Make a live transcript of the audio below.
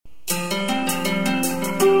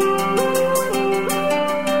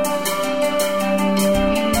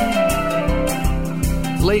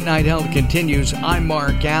Late Night Health continues. I'm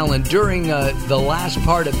Mark Alyn. During the last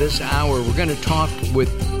part of this hour, we're going to talk with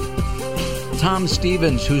Tom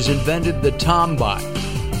Stevens, who's invented the Tombot.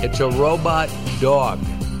 It's a robot dog,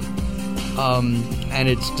 and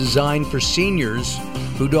it's designed for seniors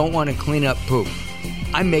who don't want to clean up poop.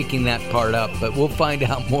 I'm making that part up, but we'll find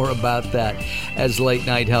out more about that as Late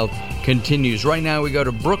Night Health continues. Right now, we go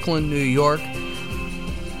to Brooklyn, New York,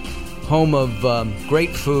 home of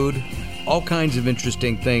great food, all kinds of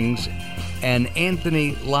interesting things, and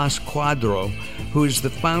Anthony Losquadro, who is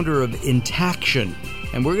the founder of Intaction.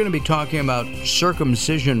 And we're going to be talking about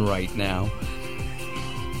circumcision right now.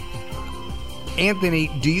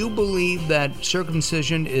 Anthony, do you believe that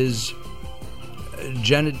circumcision is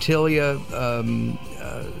genitalia,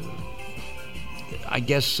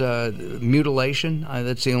 mutilation?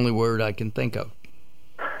 That's the only word I can think of.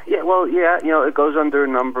 Yeah, it goes under a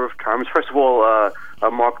number of terms. First of all,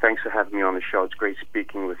 Mark, thanks for having me on the show. It's great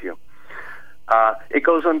speaking with you. It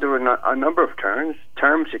goes under a number of terms.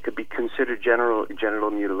 It could be considered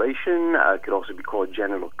genital mutilation. It could also be called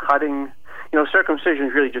genital cutting. Circumcision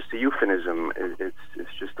is really just a euphemism.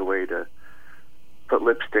 It's just a way to put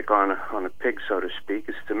lipstick on a pig, so to speak.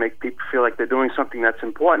 It's to make people feel like they're doing something that's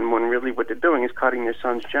important when really what they're doing is cutting their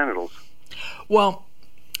son's genitals. Well,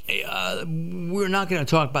 we're not going to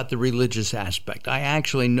talk about the religious aspect. I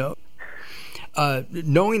actually know.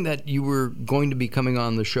 Knowing that you were going to be coming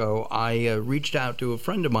on the show, I reached out to a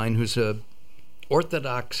friend of mine who's a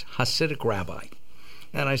Orthodox Hasidic rabbi.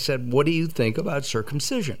 And I said, what do you think about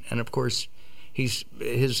circumcision? And, of course, his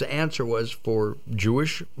answer was, for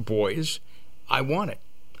Jewish boys, I want it.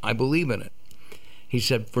 I believe in it. He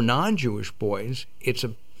said, for non-Jewish boys, it's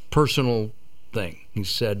a personal thing. He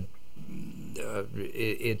said,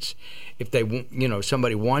 it's if they,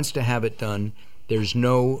 somebody wants to have it done, there's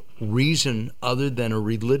no reason other than a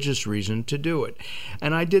religious reason to do it.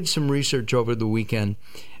 And I did some research over the weekend.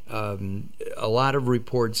 A lot of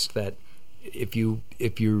reports that if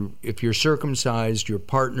you're circumcised, your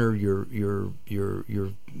partner,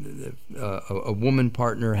 a woman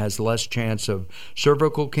partner has less chance of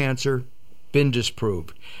cervical cancer. Been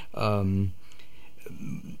disproved. All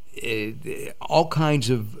kinds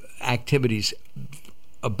of activities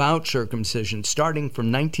about circumcision, starting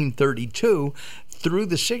from 1932 through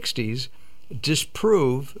the 60s,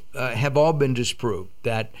 have all been disproved,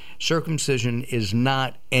 that circumcision is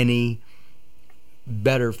not any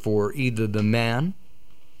better for either the man,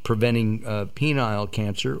 preventing penile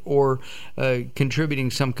cancer, or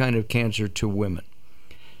contributing some kind of cancer to women.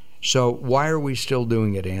 So why are we still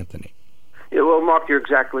doing it, Anthony? Yeah, well, Mark, you're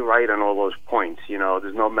exactly right on all those points.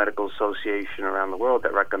 There's no medical association around the world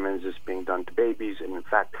that recommends this being done to babies. And in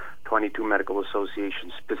fact, 22 medical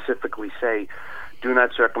associations specifically say, do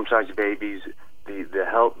not circumcise babies. The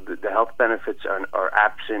health benefits are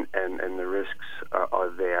absent, and the risks are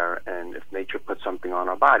there. And if nature puts something on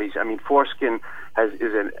our bodies, foreskin has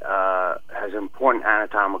important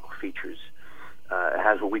anatomical features. It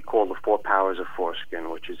has what we call the 4 powers of foreskin,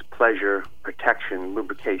 which is pleasure, protection,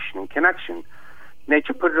 lubrication, and connection.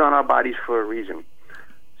 Nature put it on our bodies for a reason.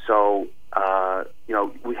 So,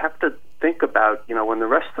 we have to think about, when the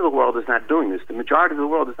rest of the world is not doing this, the majority of the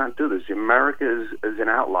world does not do this. America is an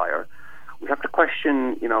outlier. We have to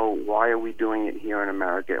question, why are we doing it here in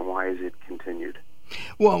America, and why is it continued?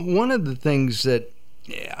 Well, one of the things that,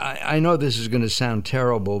 I know this is going to sound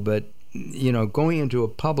terrible, but, going into a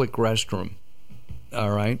public restroom,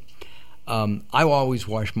 all right, I always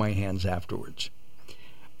wash my hands afterwards.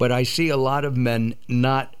 But I see a lot of men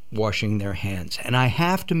not washing their hands. And I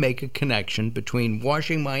have to make a connection between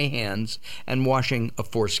washing my hands and washing a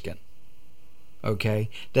foreskin. Okay?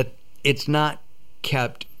 That it's not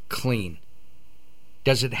kept clean.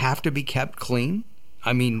 Does it have to be kept clean?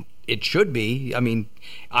 It should be.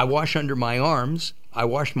 I wash under my arms. I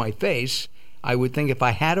wash my face. I would think if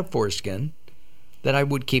I had a foreskin that I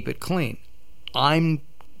would keep it clean. I'm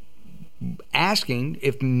asking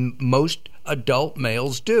if most adult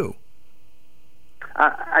males do.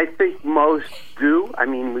 I think most do.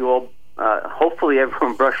 We all, hopefully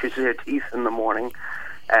everyone brushes their teeth in the morning.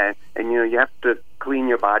 And you have to clean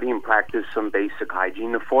your body and practice some basic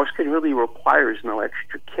hygiene. The foreskin really requires no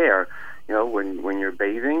extra care. When you're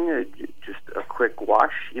bathing, just a quick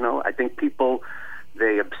wash. I think people,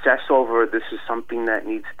 they obsess over this is something that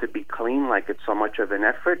needs to be clean, like it's so much of an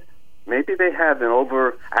effort. Maybe they have an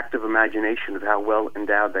overactive imagination of how well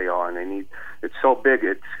endowed they are, and it's so big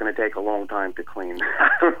it's going to take a long time to clean. I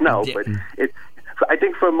don't know, but I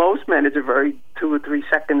think for most men it's a very 2 or 3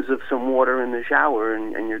 seconds of some water in the shower,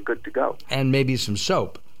 and you're good to go. And maybe some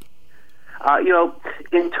soap.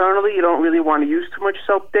 Internally, you don't really want to use too much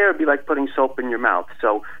soap there. It'd be like putting soap in your mouth.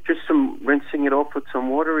 So just some rinsing it off with some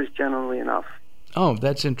water is generally enough. Oh,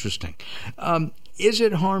 that's interesting. Is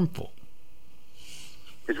it harmful?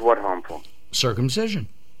 Is what harmful? Circumcision.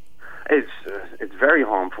 It's very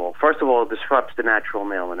harmful. First of all, it disrupts the natural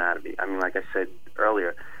male anatomy. I mean, like I said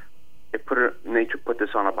earlier, nature put this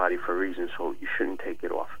on our body for a reason, so you shouldn't take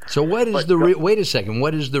it off. So what is wait a second,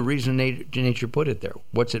 what is the reason nature put it there?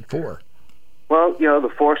 What's it for? Well, the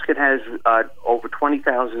foreskin has over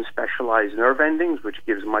 20,000 specialized nerve endings, which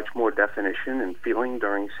gives much more definition and feeling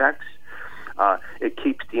during sex. It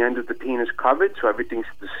keeps the end of the penis covered, so the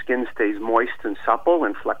skin stays moist and supple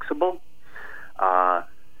and flexible.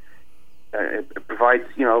 It provides,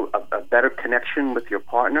 a better connection with your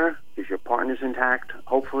partner, because your partner's intact,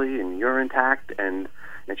 hopefully, and you're intact, and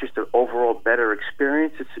it's just an overall better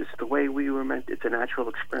experience. It's the way we were meant. It's a natural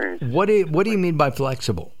experience. What do you mean by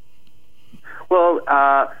flexible? Well,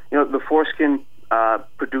 the foreskin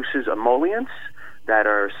produces emollients that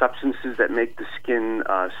are substances that make the skin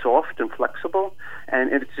soft and flexible,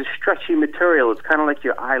 and it's a stretchy material. It's kind of like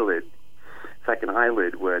your eyelid. It's like an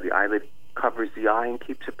eyelid where the eyelid covers the eye and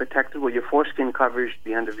keeps it protected. Well, your foreskin covers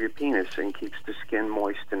the end of your penis and keeps the skin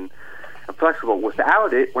moist and flexible.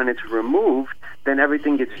 Without it, when it's removed, then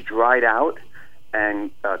everything gets dried out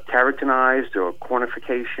and keratinized, or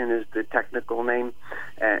cornification is the technical name.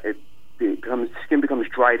 The skin becomes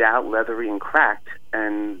dried out, leathery, and cracked,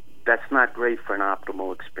 and that's not great for an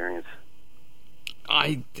optimal experience.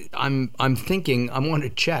 I'm thinking I want to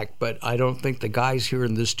check, but I don't think the guys here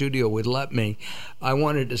in the studio would let me. I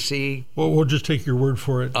wanted to see. Well, we'll just take your word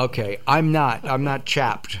for it. Okay, I'm not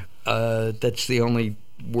chapped. That's the only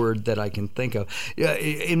word that I can think of.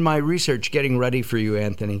 In my research, getting ready for you,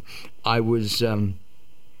 Anthony, I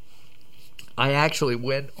actually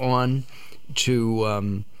went on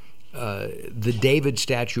to the David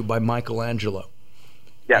statue by Michelangelo.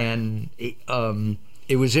 Yeah. And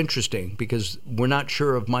it was interesting because we're not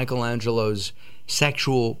sure of Michelangelo's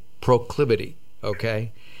sexual proclivity.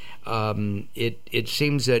 Okay, it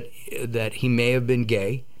seems that he may have been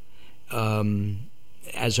gay,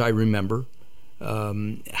 as I remember.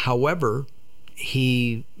 However,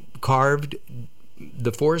 he carved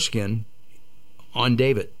the foreskin on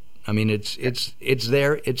David. I mean, it's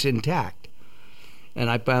there, it's intact, and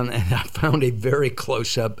I found a very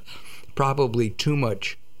close up, probably too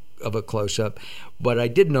much of a close-up. What I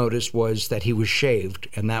did notice was that he was shaved,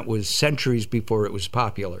 and that was centuries before it was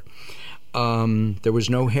popular. There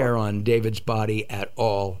was no hair on David's body at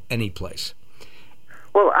all, any place.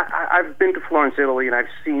 Well, I've been to Florence, Italy, and I've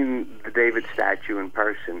seen the David statue in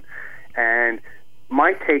person. And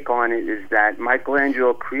my take on it is that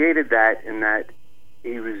Michelangelo created that in that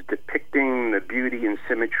he was depicting the beauty and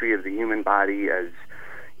symmetry of the human body as,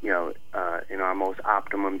 in our most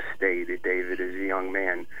optimum state. David is a young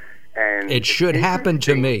man. And it should happen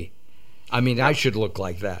to me. I mean, I should look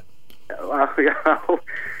like that.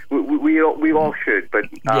 We all should. But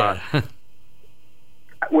yeah.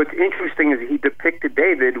 What's interesting is he depicted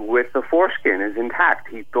David with the foreskin as intact.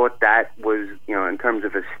 He thought that was, in terms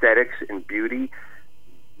of aesthetics and beauty,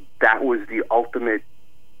 that was the ultimate,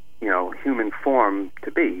 human form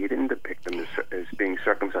to be. He didn't depict him as being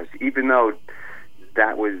circumcised, even though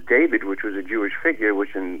that was David, which was a Jewish figure,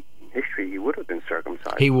 which in history he would have been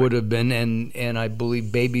circumcised. He would have been, and I believe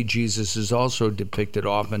baby Jesus is also depicted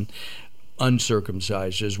often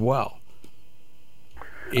uncircumcised as well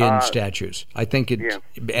in statues. I think it,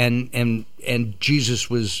 and Jesus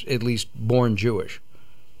was at least born Jewish.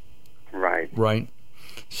 Right. Right.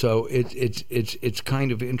 So it's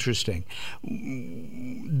kind of interesting.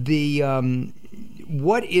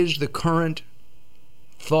 What is the current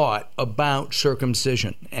thought about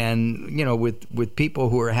circumcision? And with people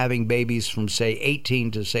who are having babies from say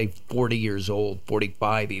 18 to say 40 years old,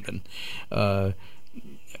 45 even, are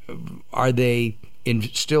they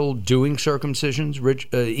still doing circumcisions?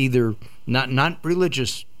 Either not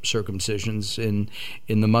religious circumcisions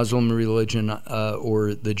in the Muslim religion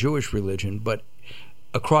or the Jewish religion, but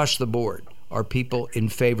across the board, are people in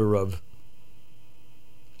favor of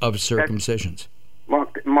circumcisions?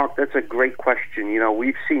 Mark, that's a great question.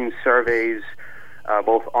 We've seen surveys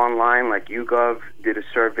both online, like YouGov did a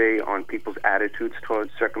survey on people's attitudes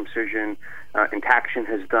towards circumcision. Intaction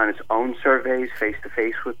has done its own surveys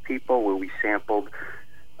face-to-face with people where we sampled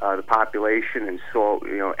the population and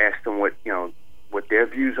asked them what their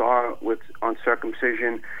views are on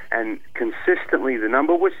circumcision. And consistently, the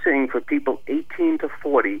number we're seeing for people 18 to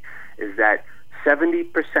 40 is that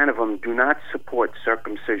 70% of them do not support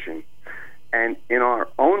circumcision. And in our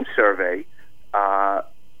own survey,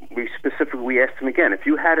 we we asked them again, if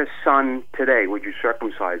you had a son today, would you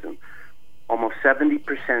circumcise him? Almost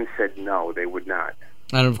 70% said no, they would not.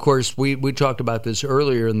 And of course, we talked about this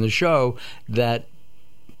earlier in the show, that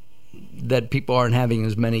people aren't having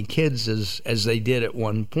as many kids as they did at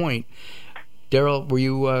one point. Daryl,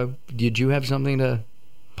 did you have something to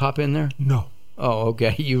pop in there? No. Oh,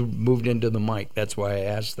 okay. You moved into the mic. That's why I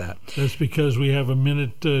asked that. That's because we have a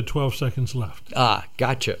minute, 12 seconds left. Ah,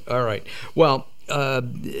 gotcha. All right. Well,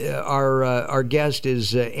 our guest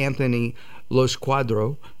is Anthony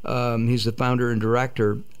Losquadro. He's the founder and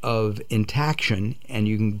director of Intaction, and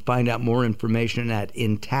you can find out more information at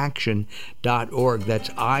intaction.org. That's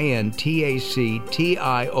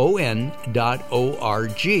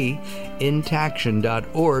INTACTION.org,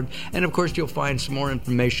 intaction.org. And of course, you'll find some more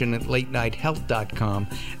information at latenighthealth.com,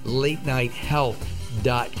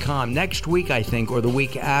 latenighthealth.com. Next week, I think, or the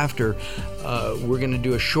week after, we're going to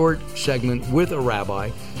do a short segment with a rabbi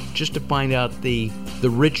just to find out the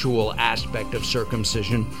ritual aspect of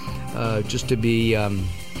circumcision, just to be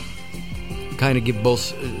kind of give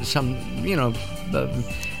both some,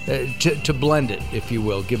 to blend it, if you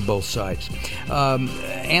will, give both sides.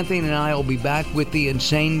 Anthony and I will be back with the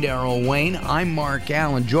insane Daryl Wayne. I'm Mark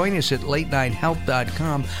Alyn. Join us at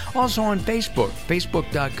latenighthealth.com. Also on Facebook,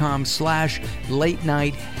 facebook.com/Late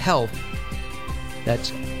Night Health.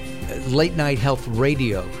 That's Late Night Health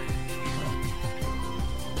Radio.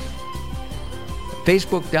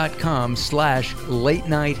 Facebook.com/Late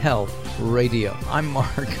Night Health Radio. I'm Mark.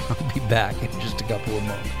 I'll be back in just a couple of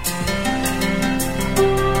moments.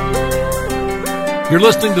 You're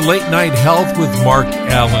listening to Late Night Health with Mark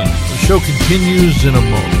Alyn. The show continues in a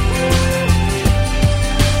moment.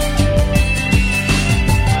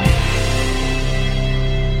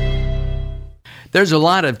 There's a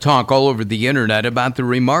lot of talk all over the internet about the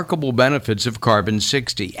remarkable benefits of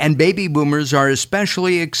Carbon-60, and baby boomers are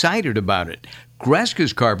especially excited about it.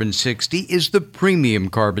 Greska's Carbon-60 is the premium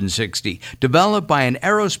Carbon-60, developed by an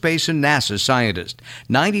aerospace and NASA scientist.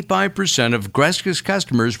 95% of Greska's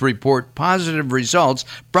customers report positive results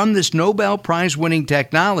from this Nobel Prize-winning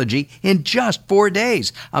technology in just 4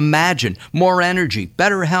 days. Imagine more energy,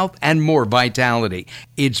 better health, and more vitality.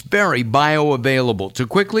 It's very bioavailable to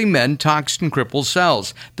quickly mend toxin-crippled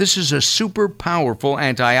cells. This is a super powerful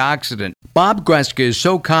antioxidant. Bob Greska is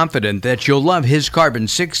so confident that you'll love his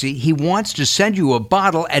Carbon-60, he wants to send you a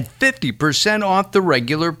bottle at 50% off the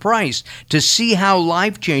regular price to see how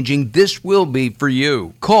life-changing this will be for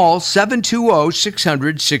you. Call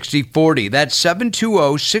 720-600-6040. That's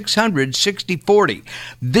 720-600-6040.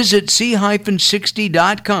 Visit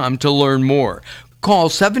c-60.com to learn more. Call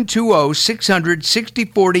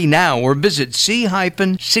 720-600-6040 now or visit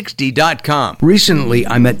c-60.com. Recently,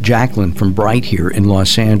 I met Jacqueline from Bright here in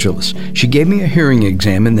Los Angeles. She gave me a hearing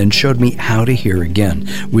exam and then showed me how to hear again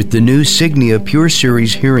with the new Signia Pure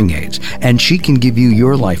Series hearing aids, and she can give you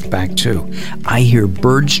your life back too. I hear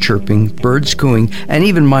birds chirping, birds cooing, and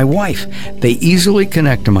even my wife. They easily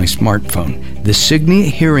connect to my smartphone. The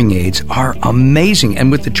Signia hearing aids are amazing,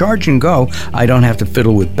 and with the charge and go, I don't have to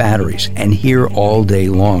fiddle with batteries and hear all day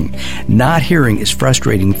long. Not hearing is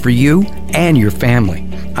frustrating for you and your family.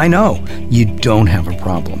 I know you don't have a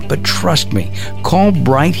problem, but trust me, call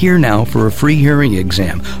Bright Here now for a free hearing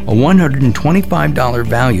exam, a $125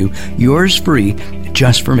 value, yours free,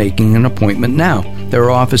 just for making an appointment now. There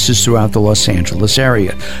are offices throughout the Los Angeles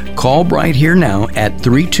area. Call Bright Here now at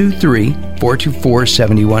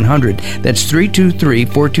 323-424-7100. That's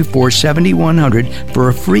 323-424-7100 for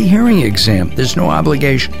a free hearing exam. There's no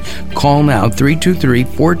obligation. Call now,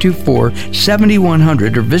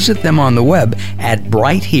 323-424-7100, or visit them on the web at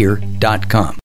brighthere.com.